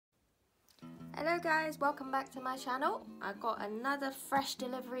Hello guys, welcome back to my channel. I got another fresh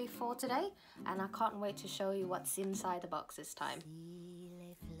delivery for today and I can't wait to show you what's inside the box this time.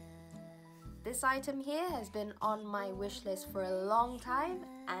 This item here has been on my wish list for a long time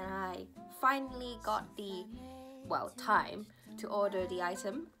and I finally got the time to order the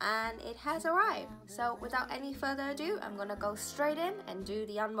item and it has arrived. So without any further ado, I'm gonna go straight in and do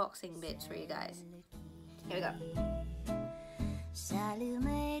the unboxing bits for you guys. Here we go.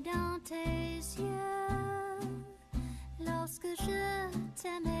 S'allumer dans tes yeux lorsque je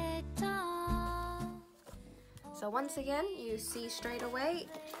t'aimais tant. So once again, you see straight away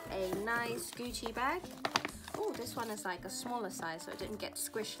a nice Gucci bag. Oh, this one is like a smaller size, so it didn't get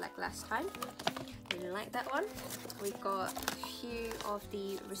squished like last time. Didn't like that one. We've got a few of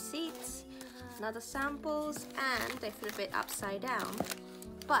the receipts, another samples, and they flip it upside down.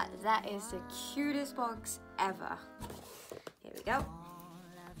 But that is the cutest box ever. Here we go.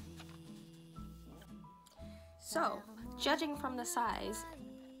 So, judging from the size,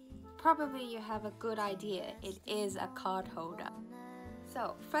 probably you have a good idea. It is a card holder.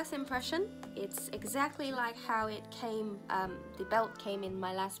 So, first impression, it's exactly like how it came, the belt came in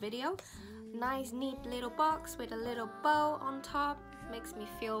my last video. Nice, neat little box with a little bow on top. Makes me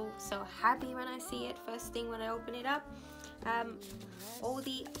feel so happy when I see it first thing when I open it up. All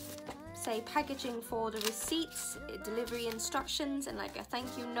the packaging for the receipts, delivery instructions, and like a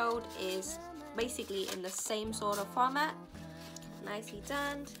thank you note is basically in the same sort of format. Nicely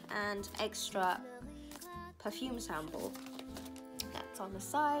done, and extra perfume sample. That's on the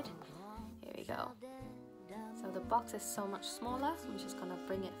side. Here we go. So the box is so much smaller. I'm just gonna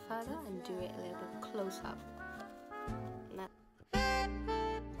bring it further and do it a little bit close up.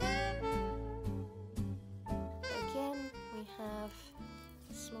 Again, we have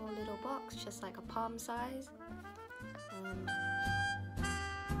a small little box, just like a palm size.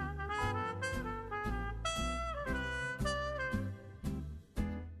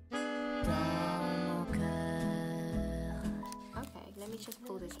 Okay, let me just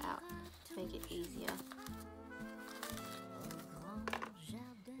pull this out to make it easier.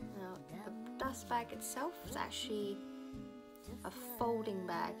 Now, the dust bag itself is actually a folding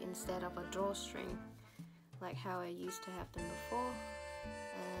bag instead of a drawstring, like how I used to have them before.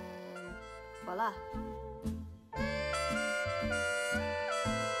 And voila!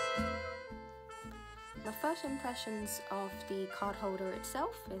 My first impressions of the card holder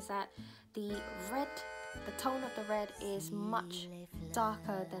itself is that the tone of the red is much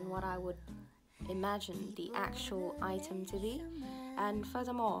darker than what I would imagine the actual item to be. And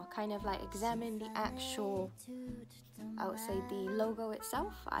furthermore, kind of like examine the actual, I would say the logo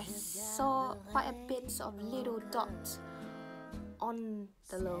itself. I saw quite a bit of little dots on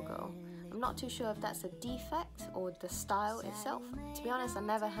the logo. I'm not too sure if that's a defect or the style itself. To be honest, I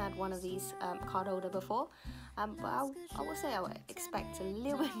never had one of these card holder before, but I would say I would expect a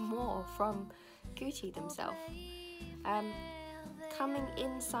little bit more from Gucci themselves. Coming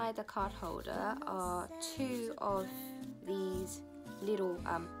inside the card holder are two of these little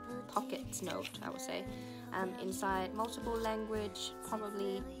pockets note, I would say. Inside multiple language,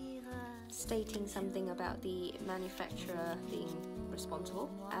 probably stating something about the manufacturer being responsible.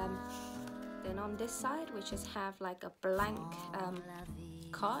 Then on this side, we just have like a blank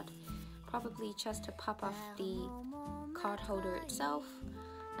card, probably just to pop off the card holder itself,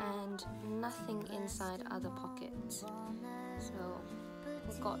 and nothing inside other pockets. So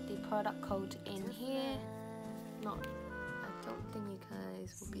we've got the product code in here. I don't think you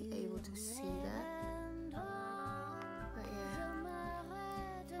guys will be able to see that, but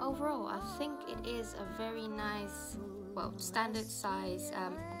yeah. Overall, I think it is a very nice, standard size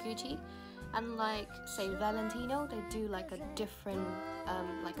Gucci. Unlike, say, Valentino, they do like a different,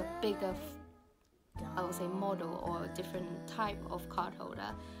 like a bigger, I would say, model or a different type of card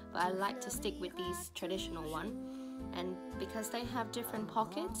holder. But I like to stick with these traditional one. And because they have different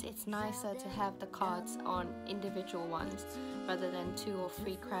pockets, it's nicer to have the cards on individual ones rather than two or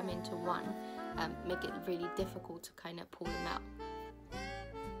three cram into one. Make it really difficult to kind of pull them out.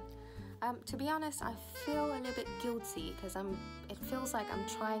 To be honest, I feel a little bit guilty because it feels like I'm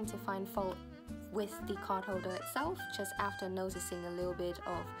trying to find fault with the card holder itself, just after noticing a little bit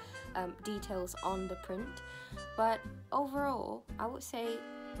of details on the print. But overall, I would say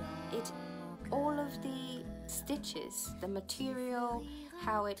all of the stitches, the material,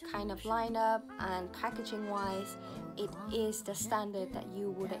 how it kind of line up, and packaging wise, it is the standard that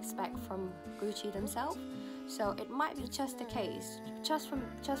you would expect from Gucci themselves. So it might be just a case, just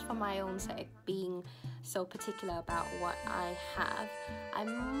for my own sake, being so particular about what I have, I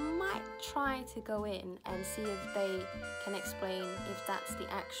might try to go in and see if they can explain if that's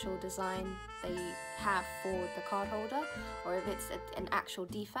the actual design they have for the card holder, or if it's an actual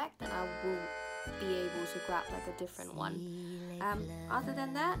defect, then I will be able to grab like a different one. Other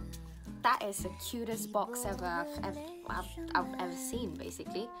than that, that is the cutest box ever I've ever seen,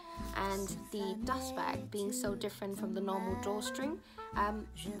 basically. And the dust bag being so different from the normal drawstring,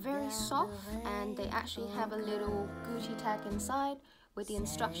 very soft, and they actually have a little Gucci tag inside with the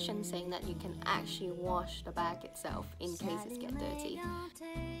instructions saying that you can actually wash the bag itself in case it gets dirty.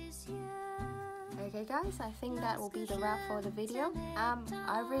 Okay guys, I think that will be the wrap for the video.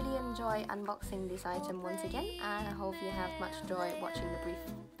 I really enjoy unboxing this item once again, and I hope you have much joy watching the brief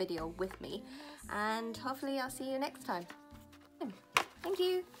video with me, and hopefully I'll see you next time. Thank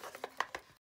you!